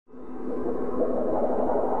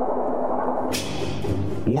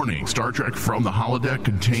Warning, Star Trek from the Holodeck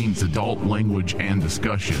contains adult language and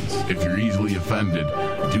discussions. If you're easily offended,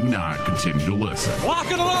 do not continue to listen. Lock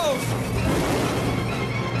and load!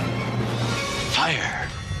 Fire!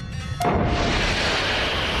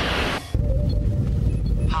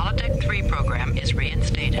 Holodeck 3 program is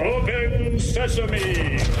reinstated. Open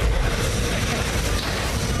sesame!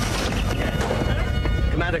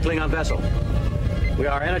 Commander Klingon vessel. We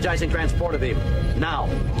are energizing transport of beam. Now.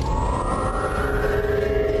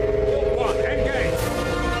 One, engage!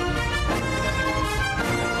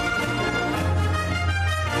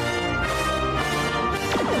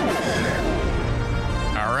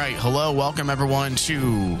 All right, hello, welcome everyone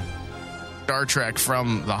to Star Trek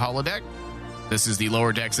from the Holodeck. This is the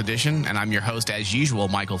Lower Decks edition, and I'm your host, as usual,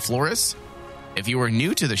 Michael Flores. If you are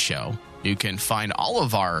new to the show, you can find all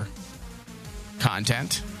of our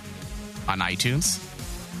content on iTunes.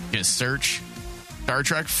 Just search Star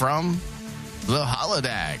Trek from the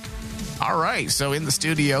Holodeck. All right, so in the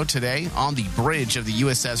studio today, on the bridge of the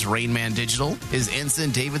USS Rainman Digital, is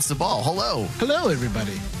Ensign David Sabal. Hello. Hello,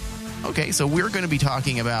 everybody. Okay, so we're going to be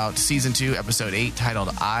talking about Season 2, Episode 8, titled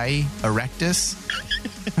I, Excretus.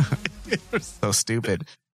 So stupid.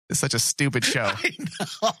 It's such a stupid show.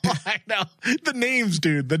 I know. The names,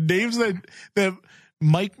 dude. The names that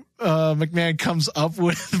Mike McMahon comes up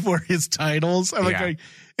with for his titles. I'm like,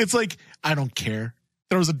 it's like, I don't care.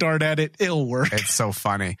 Throws a dart at it. It'll work. It's so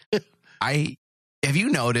funny. Have you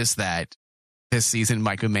noticed that this season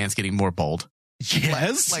Mike McMahon's getting more bold?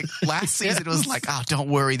 Yes. Like last season, it was like, oh, don't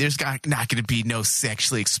worry. There's not going to be no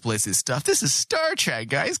sexually explicit stuff. This is Star Trek,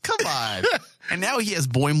 guys. Come on. And now he has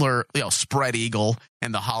Boimler, spread eagle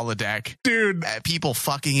and the holodeck. Dude. People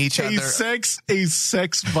fucking each other. A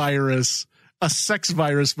sex virus. A sex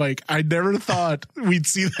virus, Mike. I never thought we'd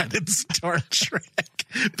see that in Star Trek.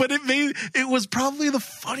 But it was probably the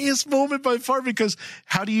funniest moment by far, because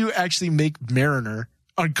how do you actually make Mariner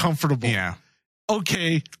uncomfortable? Yeah.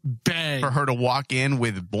 Okay, bang. For her to walk in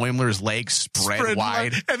with Boimler's legs spread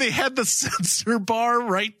wide. And they had the sensor bar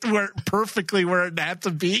right perfectly where it had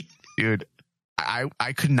to be. Dude, I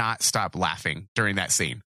could not stop laughing during that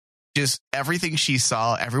scene. Just everything she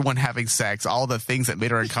saw, everyone having sex, all the things that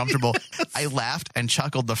made her uncomfortable. Yes. I laughed and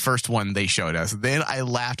chuckled the first one they showed us. Then I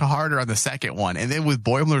laughed harder on the second one. And then with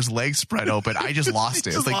Boimler's legs spread open, I just lost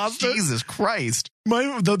it. It's like, Jesus Christ.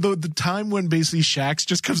 The time when basically Shax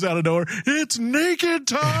just comes out of nowhere, it's naked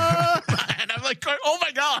time. And I'm like, oh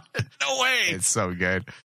my God, no way. It's so good.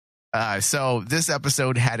 So this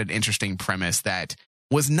episode had an interesting premise that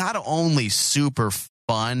was not only super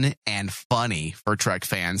fun and funny for Trek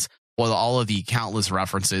fans, with all of the countless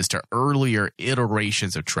references to earlier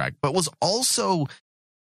iterations of Trek, but was also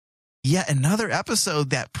yet another episode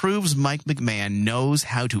that proves Mike McMahon knows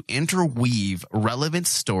how to interweave relevant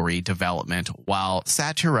story development while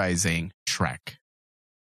satirizing Trek.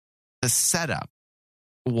 The setup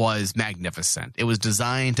was magnificent. It was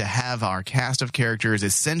designed to have our cast of characters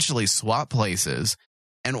essentially swap places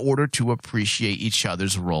in order to appreciate each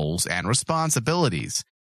other's roles and responsibilities.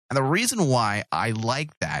 And the reason why I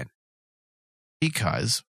like that,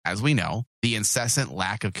 because, as we know, the incessant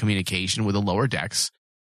lack of communication with the lower decks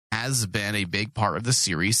has been a big part of the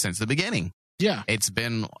series since the beginning. Yeah. It's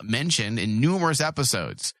been mentioned in numerous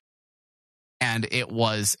episodes, and it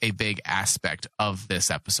was a big aspect of this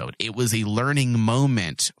episode. It was a learning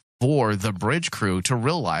moment for the bridge crew to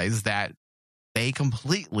realize that they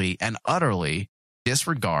completely and utterly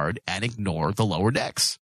disregard and ignore the lower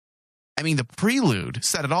decks. I mean, the prelude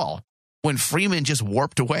said it all. When Freeman just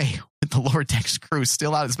warped away with the lower decks crew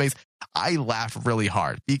still out in space, I laughed really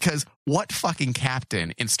hard, because what fucking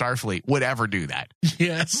captain in Starfleet would ever do that?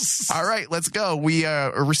 Yes. All right, let's go. We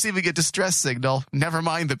are receiving a distress signal. Never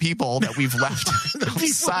mind the people that we've left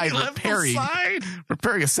outside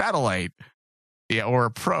repairing a satellite. Yeah, or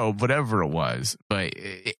a probe, whatever it was. But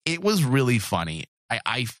it was really funny.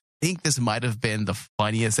 I think this might have been the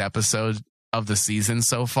funniest episode of the season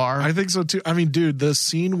so far. I think so too. I mean, dude, the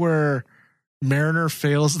scene where Mariner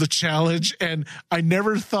fails the challenge, and I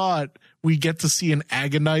never thought we get to see an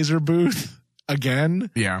agonizer booth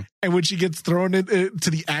again. Yeah. And when she gets thrown into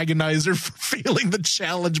the agonizer for failing the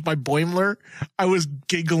challenge by Boimler, I was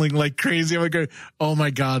giggling like crazy. I'm like, oh my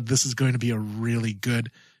God, this is going to be a really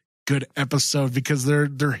good episode, because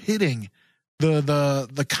they're hitting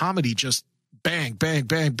the comedy just bang, bang,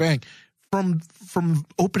 bang, bang from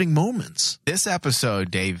opening moments. This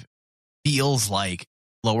episode, Dave, feels like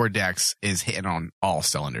Lower Decks is hitting on all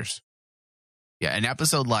cylinders. Yeah, an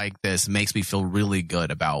episode like this makes me feel really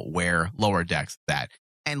good about where Lower Decks is at.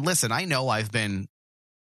 And listen, I know I've been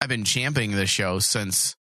championing this show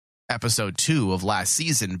since episode 2 of last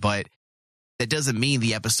season, but That doesn't mean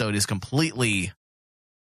the episode is completely,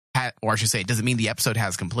 or I should say, it doesn't mean the episode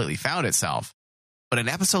has completely found itself. But an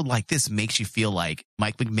episode like this makes you feel like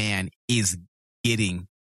Mike McMahon is getting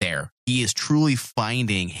there. He is truly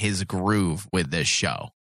finding his groove with this show,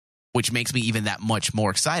 which makes me even that much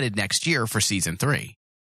more excited next year for season 3.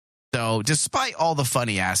 So despite all the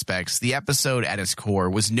funny aspects, the episode at its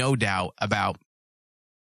core was no doubt about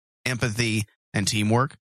empathy and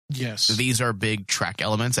teamwork. Yes. These are big Trek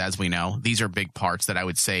elements, as we know. These are big parts that I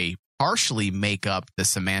would say partially make up the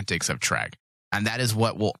semantics of Trek. And that is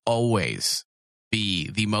what will always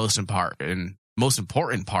be the most important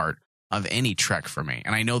part of any Trek for me.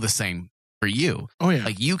 And I know the same for you. Oh, yeah.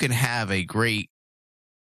 Like, you can have a great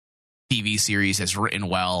TV series that's written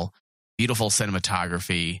well, beautiful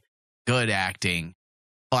cinematography, good acting,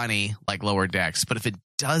 funny like Lower Decks. But if it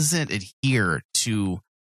doesn't adhere to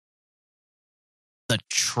the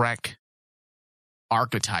Trek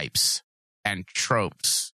archetypes and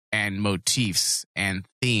tropes and motifs and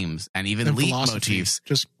themes and even leitmotifs,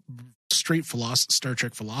 just straight Star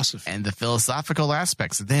Trek philosophy and the philosophical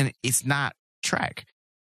aspects, then it's not Trek.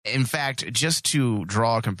 In fact, just to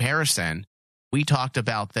draw a comparison, we talked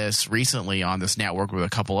about this recently on this network with a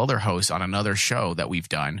couple other hosts on another show that we've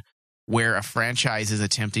done, where a franchise is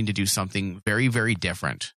attempting to do something very, very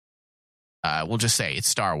different. We'll just say it's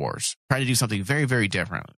Star Wars, trying to do something very, very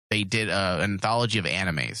different. They did an anthology of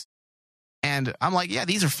animes. And I'm like, yeah,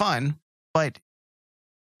 these are fun, but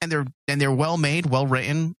they're well made, well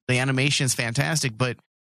written. The animation is fantastic, but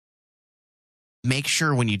make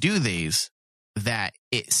sure when you do these that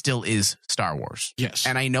it still is Star Wars. Yes.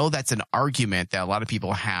 And I know that's an argument that a lot of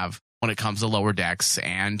people have when it comes to Lower Decks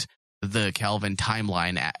and the Kelvin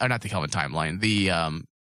timeline, or not the Kelvin timeline, the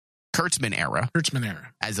Kurtzman era.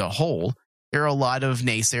 As a whole, there are a lot of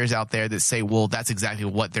naysayers out there that say, well, that's exactly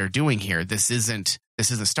what they're doing here. This isn't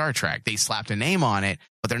Star Trek. They slapped a name on it,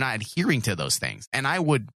 but they're not adhering to those things. And I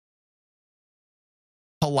would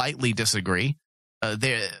politely disagree.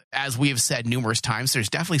 As we have said numerous times, there's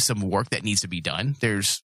definitely some work that needs to be done.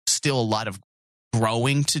 There's still a lot of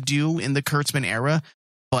growing to do in the Kurtzman era,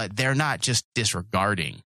 but they're not just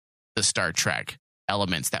disregarding the Star Trek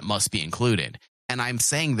elements that must be included. And I'm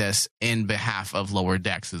saying this in behalf of Lower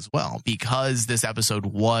Decks as well, because this episode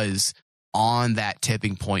was on that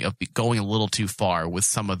tipping point of going a little too far with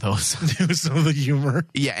some of those. Some of the humor.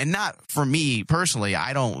 Yeah, and not for me personally.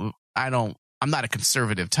 I'm not a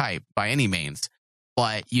conservative type by any means,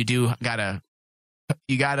 but you gotta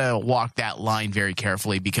walk that line very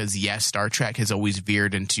carefully, because yes, Star Trek has always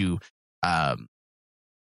veered into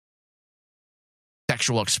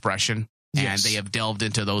sexual expression. Yes. And they have delved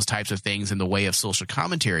into those types of things in the way of social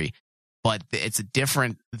commentary, but it's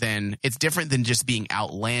different than just being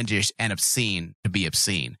outlandish and obscene to be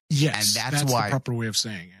obscene. Yes, and that's why the proper way of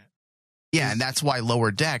saying it. Yeah, and that's why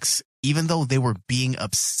Lower Decks, even though they were being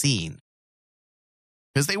obscene,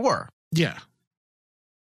 because they were, yeah,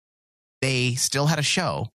 they still had a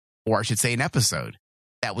show, or I should say, an episode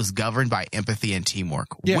that was governed by empathy and teamwork,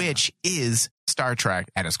 which is Star Trek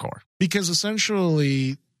at its core. Because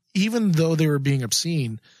essentially, even though they were being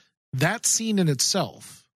obscene, that scene in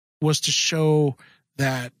itself was to show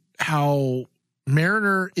that how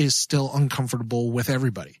Mariner is still uncomfortable with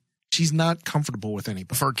everybody. She's not comfortable with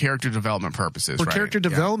anybody. For character development purposes. For character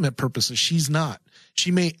development purposes, she's not.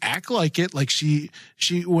 She may act like it, like she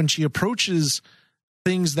when she approaches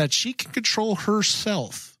things that she can control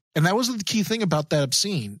herself. And that wasn't the key thing about that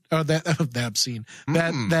scene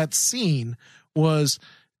was,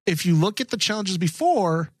 if you look at the challenges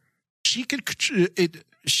before, she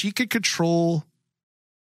could control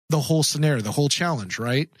the whole scenario, the whole challenge,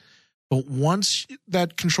 right? But once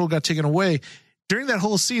that control got taken away, during that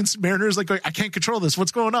whole scene, Mariner's like, I can't control this.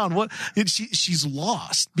 What's going on? What? And she's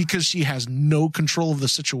lost because she has no control of the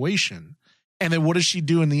situation. And then what does she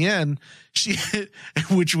do in the end?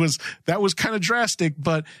 That was kind of drastic,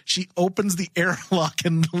 but she opens the airlock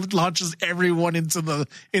and launches everyone into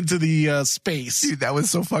the space. Dude, that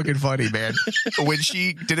was so fucking funny, man. When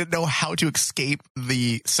she didn't know how to escape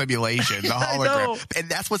the simulation, the hologram. And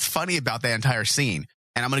that's what's funny about that entire scene.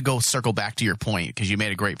 And I'm going to go circle back to your point, because you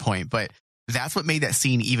made a great point. But that's what made that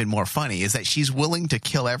scene even more funny, is that she's willing to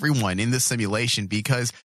kill everyone in the simulation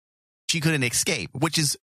because she couldn't escape, which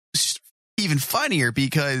is even funnier,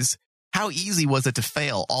 because how easy was it to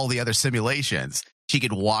fail all the other simulations? She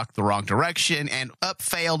could walk the wrong direction and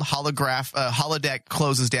failed, holodeck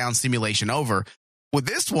closes down, simulation over. With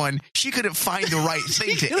this one, she couldn't find the right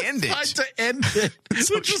thing to end it.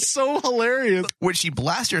 Which is so hilarious. When she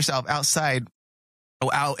blasted herself out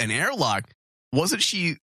an airlock, wasn't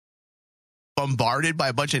she bombarded by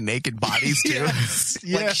a bunch of naked bodies too. Yes,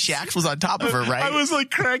 Like yes. Shax was on top of her, right? I was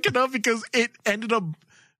like cracking up because it ended up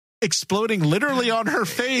exploding literally on her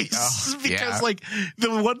face because like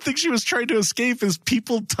the one thing she was trying to escape is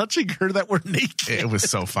people touching her that were naked. It was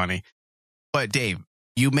so funny. But Dave,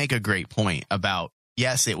 you make a great point about,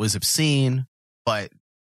 yes, it was obscene, but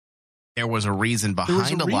there was a reason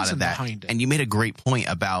behind a lot of that. And you made a great point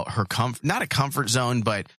about her not a comfort zone,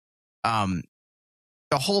 but the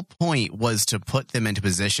whole point was to put them into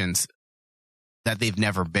positions that they've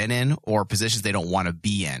never been in or positions they don't want to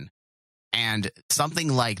be in. And something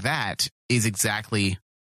like that is exactly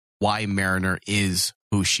why Mariner is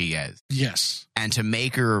who she is. Yes. And to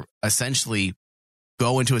make her essentially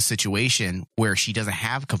go into a situation where she doesn't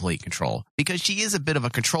have complete control, because she is a bit of a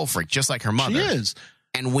control freak, just like her mother. She is.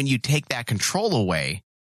 And when you take that control away,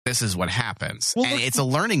 this is what happens. Well, and it's a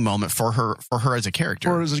learning moment for her as a character.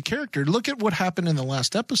 Look at what happened in the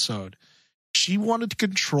last episode. She wanted to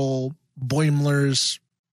control Boimler's,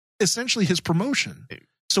 essentially his promotion.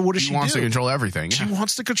 So what does she do? She wants to control everything. She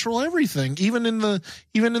wants to control everything. Even in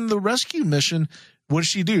the rescue mission, what does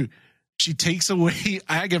she do? She takes away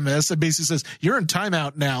Agamis and basically says, "You're in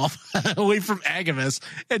timeout now," away from Agamis.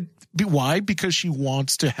 And why? Because she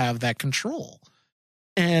wants to have that control.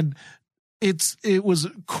 And it was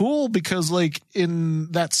cool because like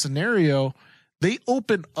in that scenario, they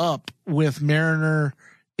open up with Mariner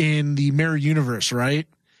in the mirror universe, right?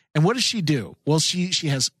 And what does she do? Well, she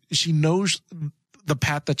knows the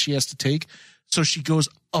path that she has to take. So she goes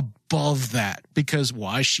above that because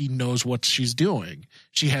why? She knows what she's doing.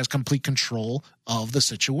 She has complete control of the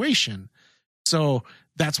situation. So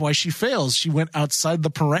that's why she fails. She went outside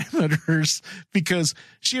the parameters because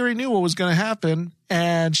she already knew what was going to happen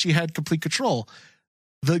and she had complete control.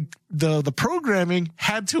 The programming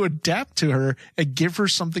had to adapt to her and give her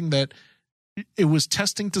something that it was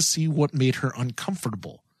testing to see what made her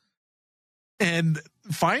uncomfortable. And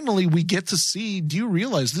finally, we get to see, do you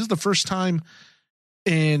realize this is the first time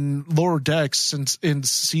in Lower Decks since in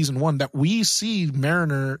season 1 that we see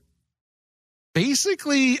Mariner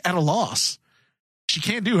basically at a loss. She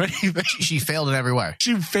can't do anything. She failed in every way.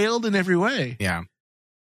 She failed in every way. Yeah.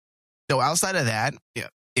 So outside of that,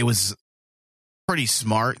 it was pretty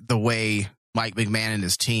smart the way Mike McMahon and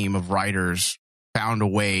his team of writers found a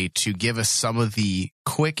way to give us some of the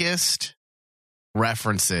quickest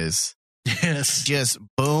references. Yes. Just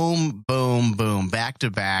boom, boom, boom, back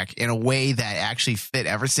to back in a way that actually fit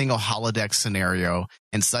every single holodeck scenario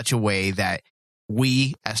in such a way that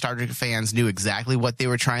we, as Star Trek fans, knew exactly what they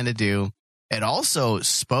were trying to do. It also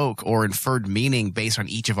spoke or inferred meaning based on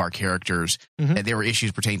each of our characters. Mm-hmm. That there were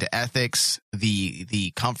issues pertaining to ethics,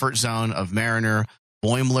 the comfort zone of Mariner,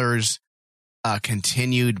 Boimler's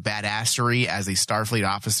continued badassery as a Starfleet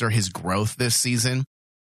officer, his growth this season.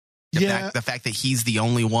 The fact that he's the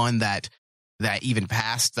only one that even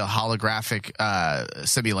passed the holographic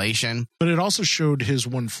simulation. But it also showed his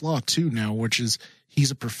one flaw too now, which is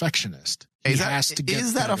he's a perfectionist. Is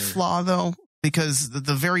that a flaw though? Because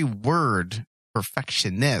the very word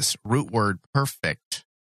perfectionist, root word perfect.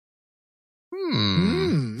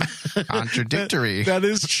 Contradictory. That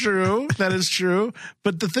is true. That is true.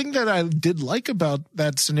 But the thing that I did like about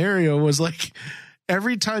that scenario was like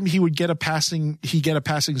every time he would get a passing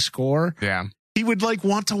score. Yeah. He would like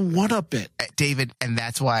want to one up it. David, and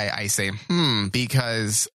that's why I say,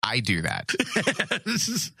 because I do that.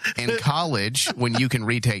 In college, when you can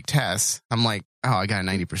retake tests, I'm like, oh, I got a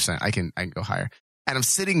 90%. I can go higher. And I'm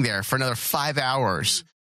sitting there for another 5 hours.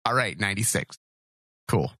 All right, 96.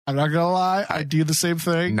 Cool. I'm not gonna lie, I do the same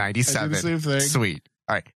thing. 97. I do the same thing. Sweet.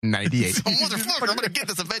 All right, 98. Oh, motherfucker, I'm gonna get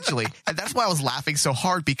this eventually. And that's why I was laughing so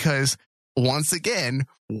hard because once again,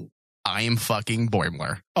 I am fucking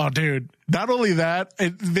Boimler. Oh, dude. Not only that,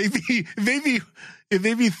 it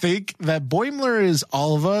made me think that Boimler is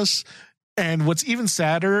all of us. And what's even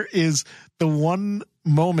sadder is the one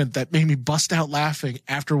moment that made me bust out laughing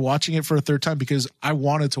after watching it for a third time, because I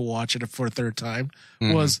wanted to watch it for a third time,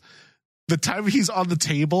 was the time he's on the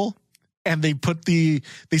table and they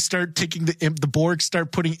start taking the Borg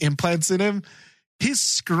start putting implants in him. His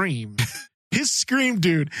scream,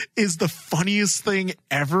 dude, is the funniest thing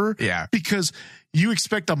ever. Yeah. Because you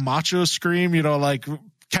expect a macho scream, like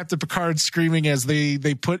Captain Picard screaming as they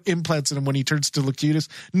put implants in him when he turns to Locutus.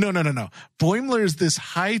 No. Boimler is this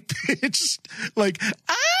high-pitched, like,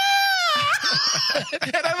 ah!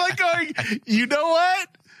 And I'm like going, you know what?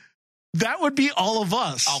 That would be all of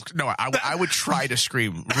us. Oh, no, I would try to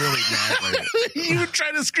scream really madly. You would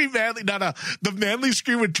try to scream madly. No. The manly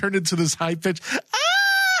scream would turn into this high-pitched, ah!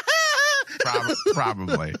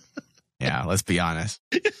 Probably. Yeah, let's be honest.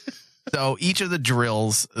 So each of the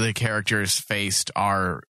drills the characters faced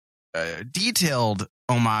are detailed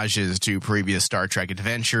homages to previous Star Trek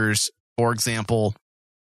adventures. For example,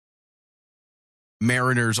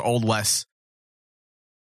 Mariner's Old West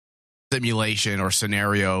simulation or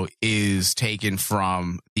scenario is taken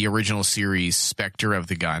from the original series Spectre of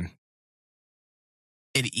the Gun.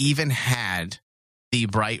 It even had the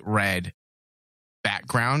bright red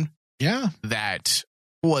background. Yeah. That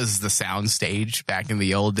was the sound stage back in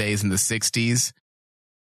the old days in the 60s.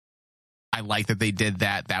 I like that they did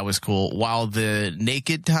that. That was cool. While the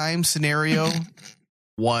Naked Time scenario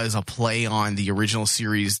was a play on the original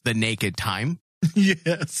series, The Naked Time.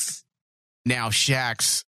 Yes. Now,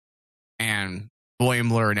 Shax and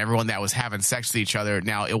Boimler and everyone that was having sex with each other.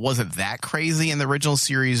 Now, it wasn't that crazy in the original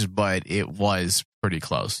series, but it was pretty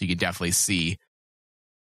close. You could definitely see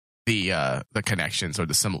the connections or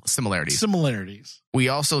the similarities. We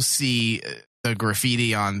also see the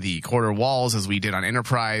graffiti on the quarter walls as we did on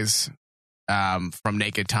Enterprise from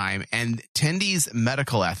Naked Time. And Tendy's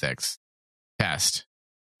medical ethics test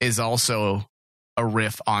is also a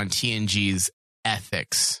riff on TNG's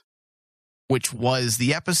ethics, which was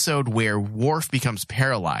the episode where Worf becomes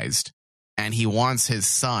paralyzed and he wants his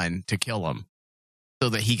son to kill him so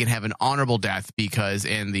that he can have an honorable death, because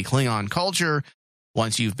in the Klingon culture,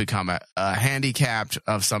 once you've become a handicapped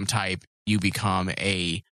of some type, you become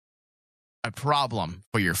a problem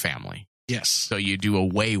for your family. Yes. So you do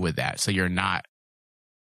away with that. So you're not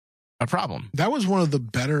a problem. That was one of the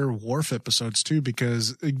better Worf episodes too,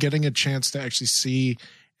 because getting a chance to actually see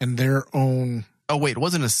in their own. Oh wait, it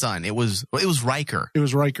wasn't a son. It was Riker. It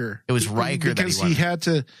was Riker. It was Riker because that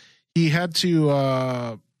he had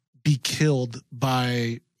to be killed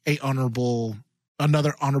by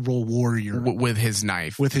another honorable warrior with his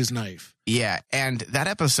knife. Yeah, and that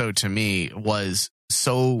episode to me was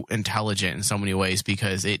so intelligent in so many ways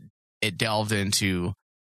because it delved into,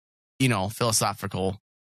 philosophical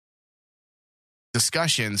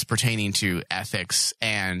discussions pertaining to ethics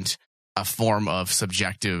and a form of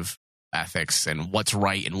subjective ethics, and what's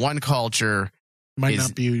right in one culture might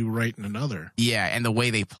not be right in another. Yeah, and the way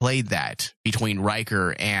they played that between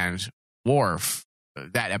Riker and Worf,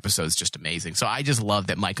 that episode's just amazing. So I just love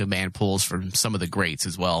that Mike Mann pulls from some of the greats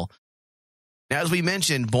as well. Now, as we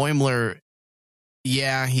mentioned, Boimler,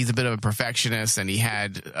 yeah, he's a bit of a perfectionist, and he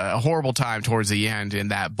had a horrible time towards the end in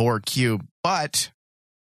that Borg cube, but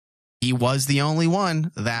he was the only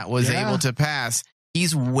one that was able to pass.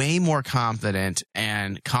 He's way more confident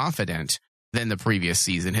and confident than the previous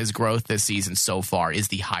season. His growth this season so far is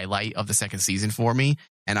the highlight of the second season for me,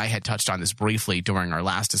 and I had touched on this briefly during our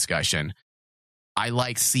last discussion. I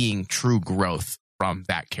like seeing true growth from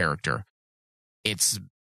that character. It's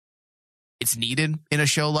needed in a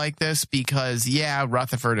show like this because, yeah,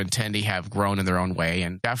 Rutherford and Tendi have grown in their own way,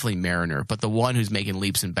 and definitely Mariner, but the one who's making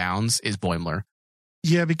leaps and bounds is Boimler.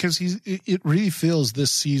 Yeah, because it really feels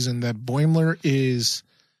this season that Boimler is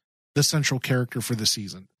the central character for the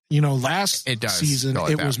season. Last season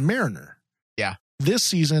it was Mariner. Yeah. This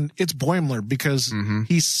season it's Boimler because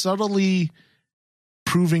he's subtly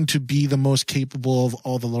proving to be the most capable of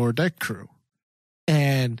all the lower deck crew.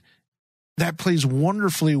 And that plays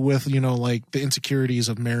wonderfully with, the insecurities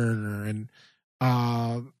of Mariner,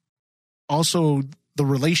 and also the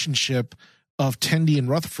relationship of Tendi and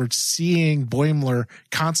Rutherford, seeing Boimler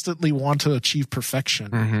constantly want to achieve perfection.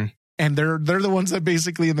 Mm-hmm. And they're the ones that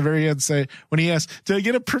basically in the very end say, when he asks, did I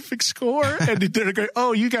get a perfect score? And they're going,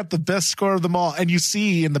 oh, you got the best score of them all. And you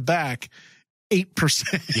see in the back,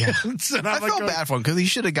 8%. Yeah. And I felt bad for him because he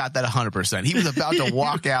should have got that 100%. He was about to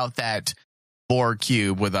walk out that Borg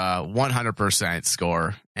cube with a 100%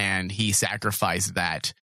 score, and he sacrificed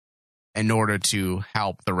that in order to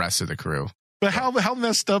help the rest of the crew. But how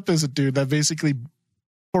messed up is it, dude, that basically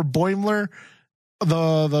for Boimler,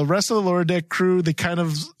 the rest of the lower deck crew, they kind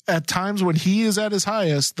of, at times when he is at his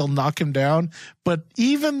highest, they'll knock him down. But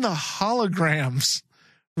even the holograms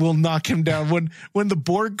will knock him down. When the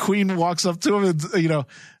Borg Queen walks up to him and,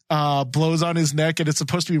 blows on his neck, and it's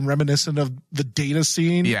supposed to be reminiscent of the Data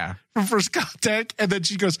scene from First Contact. And then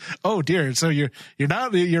she goes, oh dear, so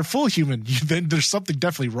you're full human. Then there's something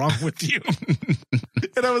definitely wrong with you.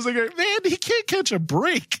 And I was like, man, he can't catch a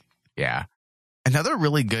break. Yeah. Another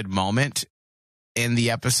really good moment in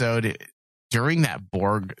the episode during that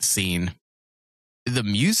Borg scene, the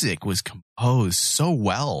music was composed so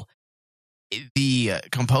well. The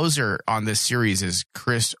composer on this series is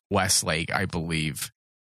Chris Westlake, I believe.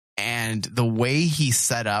 And the way he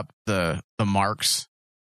set up the marks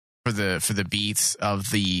for the beats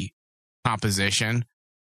of the composition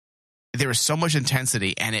there was so much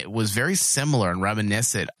intensity, and it was very similar and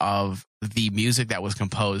reminiscent of the music that was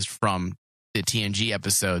composed from the TNG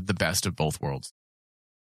episode, The Best of Both Worlds.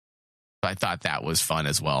 So I thought that was fun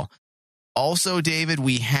as well. Also, David,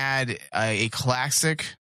 we had a classic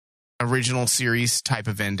original series type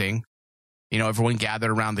of ending. You know, everyone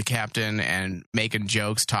gathered around the captain and making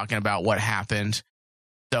jokes, talking about what happened.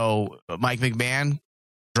 So Mike McMahon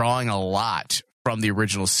drawing a lot from the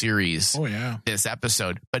original series. Oh, yeah. This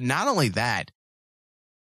episode. But not only that,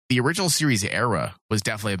 the original series era was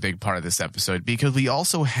definitely a big part of this episode, because we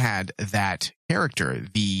also had that character,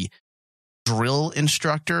 the drill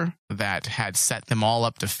instructor that had set them all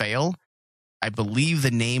up to fail. I believe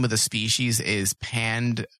the name of the species is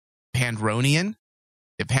Pandronian.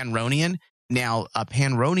 The Pandronian. Now,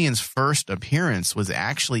 Pandronian's first appearance was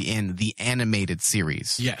actually in the animated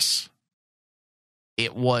series. Yes.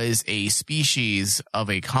 It was a species of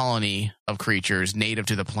a colony of creatures native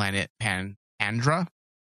to the planet Pandra.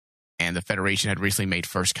 And the Federation had recently made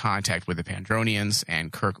first contact with the Pandronians,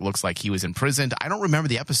 and Kirk looks like he was imprisoned. I don't remember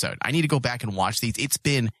the episode. I need to go back and watch these. It's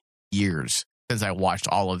been years since I watched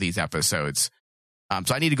all of these episodes.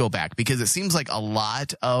 So I need to go back, because it seems like a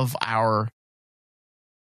lot of our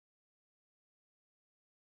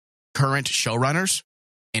current showrunners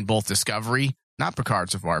in both Discovery, not Picard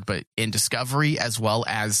so far, but in Discovery as well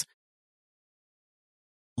as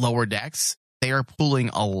Lower Decks, they are pulling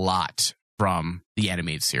a lot from the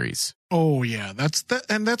animated series. Oh yeah, that's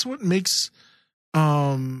what makes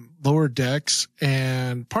Lower Decks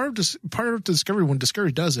and part of Discovery, when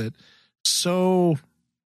Discovery does it, so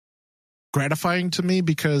gratifying to me,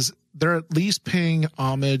 because they're at least paying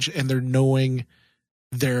homage and they're knowing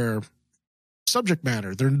their subject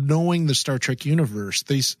matter. They're knowing the Star Trek universe.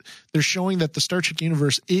 They're showing that the Star Trek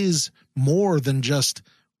universe is more than just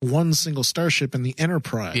one single starship in the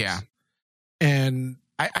Enterprise. Yeah. And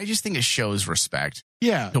I just think it shows respect.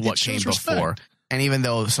 Yeah, to what came before. And even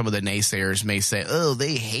though some of the naysayers may say, oh,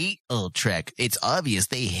 they hate old Trek, it's obvious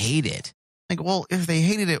they hate it. Like, well, if they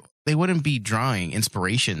hated it, they wouldn't be drawing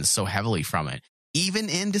inspirations so heavily from it. Even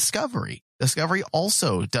in Discovery. Discovery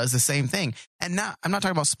also does the same thing. And I'm not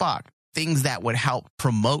talking about Spock. Things that would help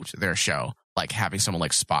promote their show, like having someone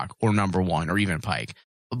like Spock or Number One or even Pike.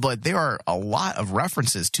 But there are a lot of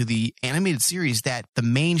references to the animated series that the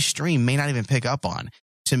mainstream may not even pick up on.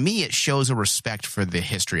 To me, it shows a respect for the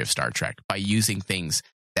history of Star Trek by using things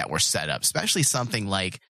that were set up, especially something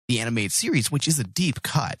like the animated series, which is a deep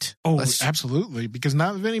cut. Oh, absolutely, because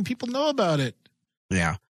not many people know about it.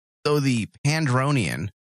 Yeah. So the Pandronian,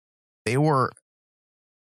 they were...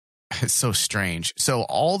 It's so strange. So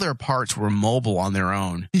all their parts were mobile on their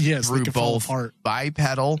own. Yes, through both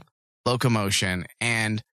bipedal locomotion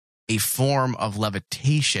and a form of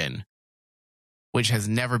levitation, which has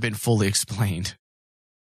never been fully explained.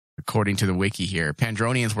 According to the wiki here,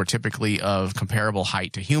 Pandronians were typically of comparable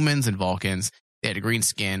height to humans and Vulcans. They had a green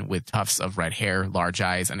skin with tufts of red hair, large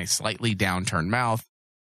eyes, and a slightly downturned mouth.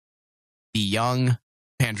 The young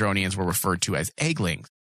Pandronians were referred to as egglings.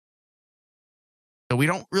 So we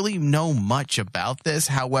don't really know much about this.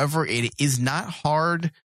 However, it is not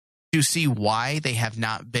hard to see why they have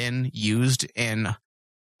not been used in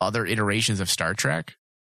other iterations of Star Trek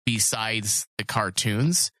besides the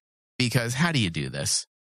cartoons. Because how do you do this?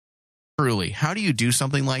 Truly, how do you do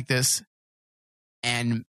something like this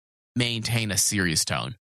and maintain a serious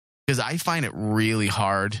tone? Because I find it really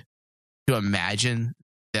hard to imagine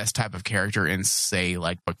this type of character in, say,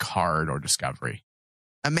 like Picard or Discovery.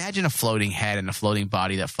 Imagine a floating head and a floating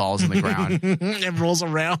body that falls on the ground. It rolls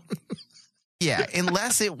around. Yeah,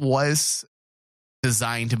 unless it was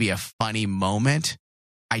designed to be a funny moment,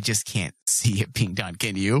 I just can't see it being done.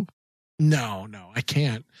 Can you? No, I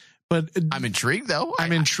can't. But I'm intrigued, though.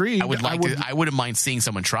 I'm intrigued. I wouldn't mind seeing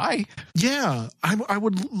someone try. Yeah, I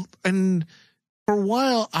would. And for a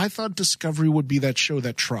while, I thought Discovery would be that show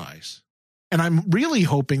that tries. And I'm really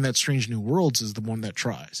hoping that Strange New Worlds is the one that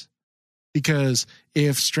tries. Because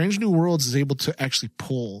if Strange New Worlds is able to actually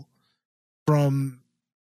pull from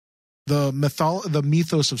the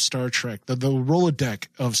mythos of Star Trek, the Holodeck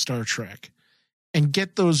of Star Trek, and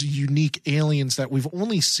get those unique aliens that we've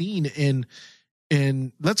only seen in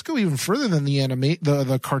let's go even further than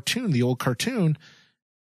the cartoon, the old cartoon,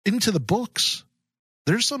 into the books.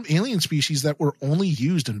 There's some alien species that were only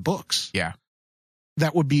used in books. Yeah.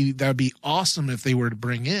 That would be awesome if they were to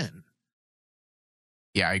bring in.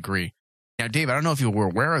 Yeah, I agree. Now, Dave, I don't know if you were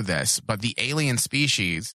aware of this, but the alien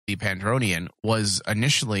species, the Pandronian, was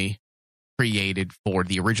initially created for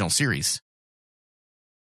the original series.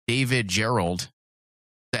 David Gerald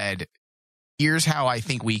said, here's how I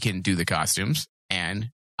think we can do the costumes. And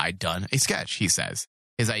I'd done a sketch, he says.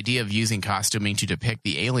 his idea of using costuming to depict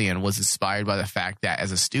the alien was inspired by the fact that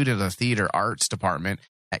as a student of the theater arts department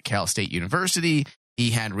at Cal State University,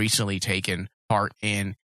 he had recently taken part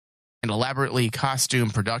in an elaborately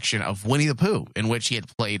costumed production of Winnie the Pooh, in which he had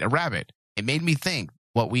played a rabbit. It made me think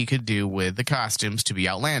what we could do with the costumes to be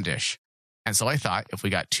outlandish. And so I thought if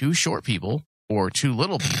we got 2 short people or 2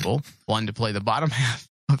 little people, one to play the bottom half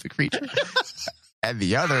of the creature and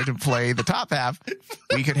the other to play the top half,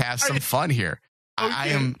 we could have some fun here.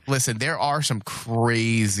 Okay. Listen, there are some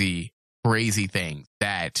crazy things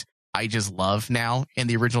that I just love now in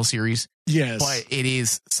the original series. Yes. But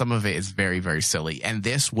some of it is very, very silly. And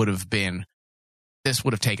this would have taken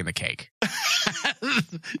the cake.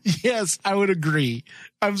 Yes, I would agree.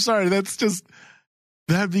 I'm sorry. I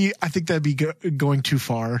think that'd be going too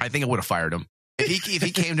far. I think I would have fired him. If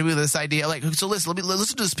he came to me with this idea, like, so listen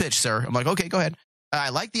to this pitch, sir. I'm like, okay, go ahead. I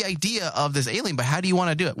like the idea of this alien, but how do you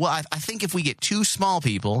want to do it? Well, I think if we get 2 small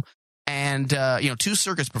people and, 2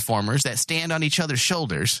 circus performers that stand on each other's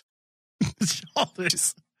shoulders.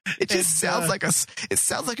 It just sounds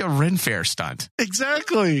like a Ren Fair stunt.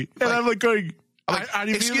 Exactly. And I'm like going,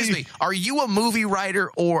 excuse me, are you a movie writer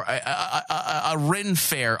or a Ren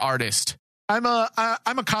Fair artist? I'm a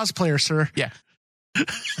cosplayer, sir. Yeah.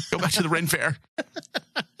 Go back to the Ren Fair.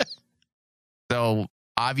 So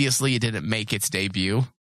obviously it didn't make its debut,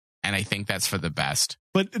 and I think that's for the best.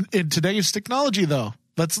 But in today's technology, though,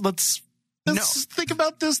 let's think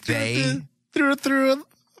about this through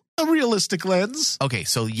a realistic lens. Okay,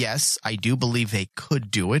 so yes, I do believe they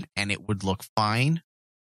could do it, and it would look fine.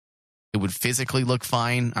 It would physically look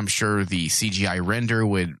fine. I'm sure the CGI render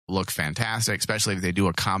would look fantastic, especially if they do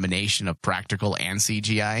a combination of practical and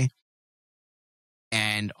CGI.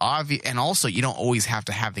 And also, you don't always have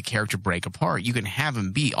to have the character break apart. You can have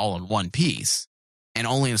them be all in one piece. And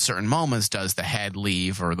only in certain moments does the head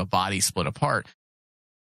leave or the body split apart.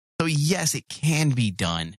 So yes, it can be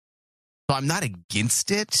done. So I'm not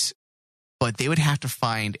against it, but they would have to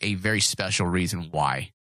find a very special reason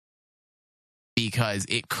why. Because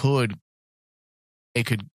it could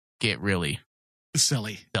get really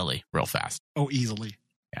silly real fast. Oh, easily.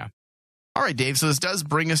 Yeah. All right, Dave. So this does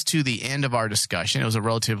bring us to the end of our discussion. It was a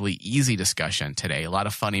relatively easy discussion today. A lot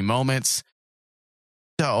of funny moments.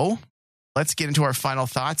 So let's get into our final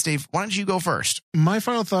thoughts. Dave, why don't you go first? My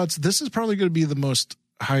final thoughts. This is probably going to be the most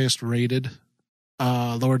highest rated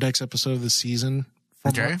Lower Decks episode of the season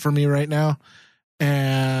for me right now.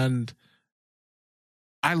 And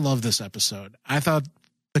I love this episode. I thought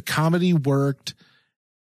the comedy worked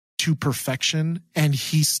to perfection, and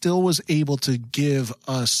he still was able to give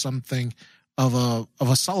us something of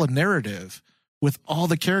a solid narrative with all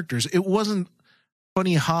the characters. It wasn't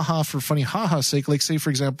funny haha for funny haha's sake. Like, say,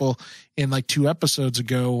 for example, in like 2 episodes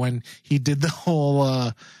ago when he did the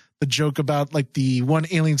whole the joke about like the one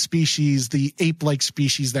alien species, the ape-like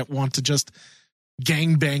species that want to just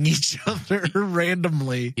gangbang each other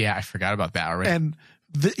randomly. Yeah, I forgot about that already. And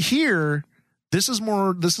here, this is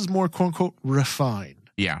more quote unquote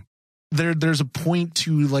refined. Yeah. There's a point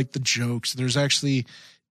to like the jokes.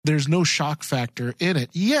 There's no shock factor in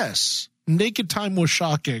it. Yes, Naked Time was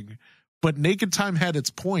shocking, but Naked Time had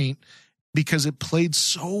its point because it played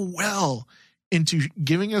so well into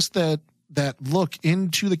giving us that look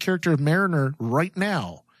into the character of Mariner right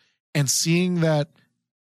now and seeing that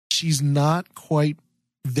she's not quite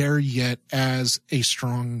there yet as a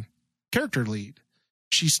strong character lead.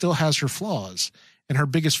 She still has her flaws, and her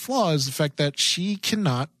biggest flaw is the fact that she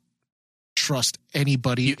cannot trust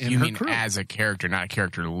anybody in her crew. As a character, not a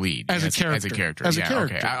character lead. As a character.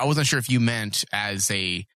 Okay. I wasn't sure if you meant as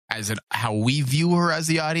how we view her as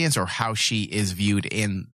the audience or how she is viewed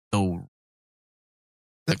in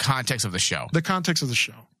the context of the show. The context of the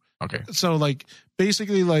show. Okay. So like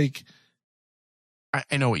basically like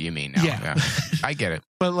I know what you mean now. Yeah. I get it.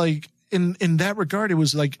 But like in that regard, it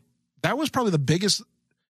was like that was probably the biggest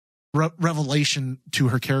revelation to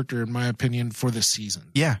her character, in my opinion, for this season.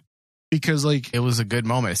 Yeah. Because like it was a good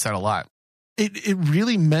moment. It said a lot. It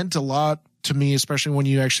really meant a lot to me, especially when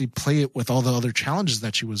you actually play it with all the other challenges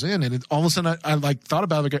that she was in. And all of a sudden I like thought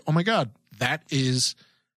about it, like, oh my God, that is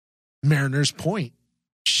Mariner's point.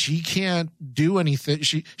 She can't do anything.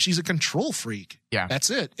 She's a control freak. Yeah. That's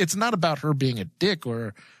it. It's not about her being a dick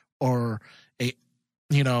or a,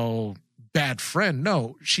 bad friend.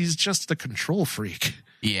 No, she's just a control freak.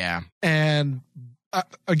 Yeah. And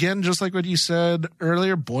again, just like what you said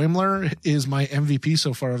earlier, Boimler is my MVP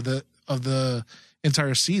so far of the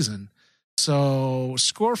entire season. So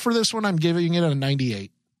score for this one, I'm giving it a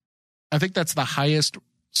 98. I think that's the highest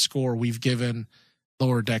score we've given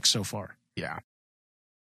Lower Decks so far. Yeah.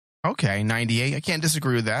 Okay, 98. I can't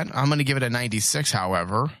disagree with that. I'm going to give it a 96,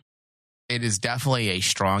 however. It is definitely a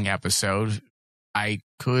strong episode. I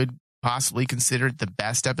could possibly consider it the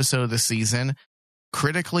best episode of the season.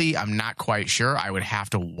 Critically, I'm not quite sure. I would have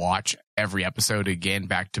to watch every episode again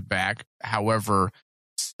back to back. However,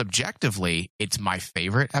 subjectively, it's my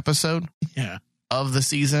favorite episode of the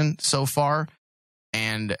season so far.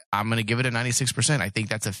 And I'm going to give it a 96%. I think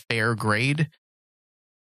that's a fair grade.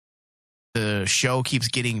 The show keeps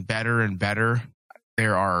getting better and better.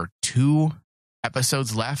 There are 2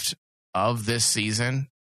 episodes left of this season.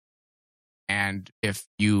 And if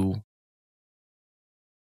you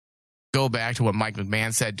go back to what Mike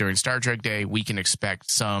McMahon said during Star Trek Day, we can expect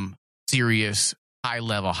some serious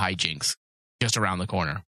high-level hijinks just around the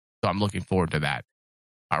corner. So I'm looking forward to that.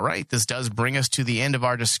 All right, this does bring us to the end of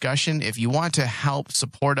our discussion. If you want to help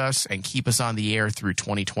support us and keep us on the air through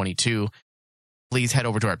 2022, please head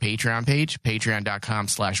over to our Patreon page,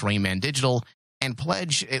 patreon.com/RainmanDigital, and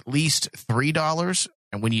pledge at least $3.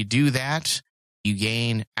 And when you do that, you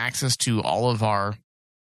gain access to all of our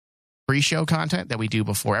pre-show content that we do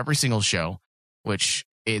before every single show, which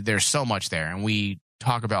there's so much there. And we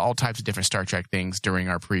talk about all types of different Star Trek things during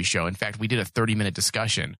our pre-show. In fact, we did a 30-minute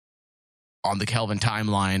discussion on the Kelvin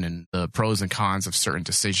timeline and the pros and cons of certain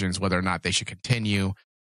decisions, whether or not they should continue,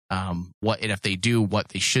 what, and if they do, what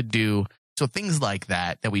they should do. So things like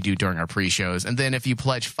that we do during our pre-shows. And then if you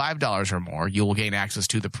pledge $5 or more, you will gain access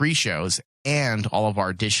to the pre-shows and all of our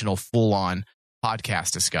additional full-on podcast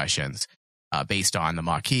discussions based on the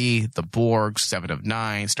Maquis, the Borg, 7 of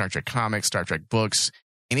 9, Star Trek comics, Star Trek books.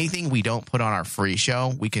 Anything we don't put on our free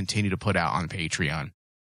show, we continue to put out on Patreon.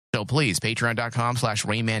 So please,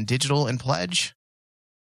 patreon.com/RainmanDigital and pledge.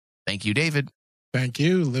 Thank you, David. Thank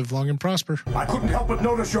you. Live long and prosper. I couldn't help but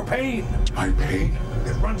notice your pain. My pain?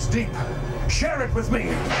 It runs deep. Share it with me.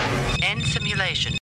 End simulation.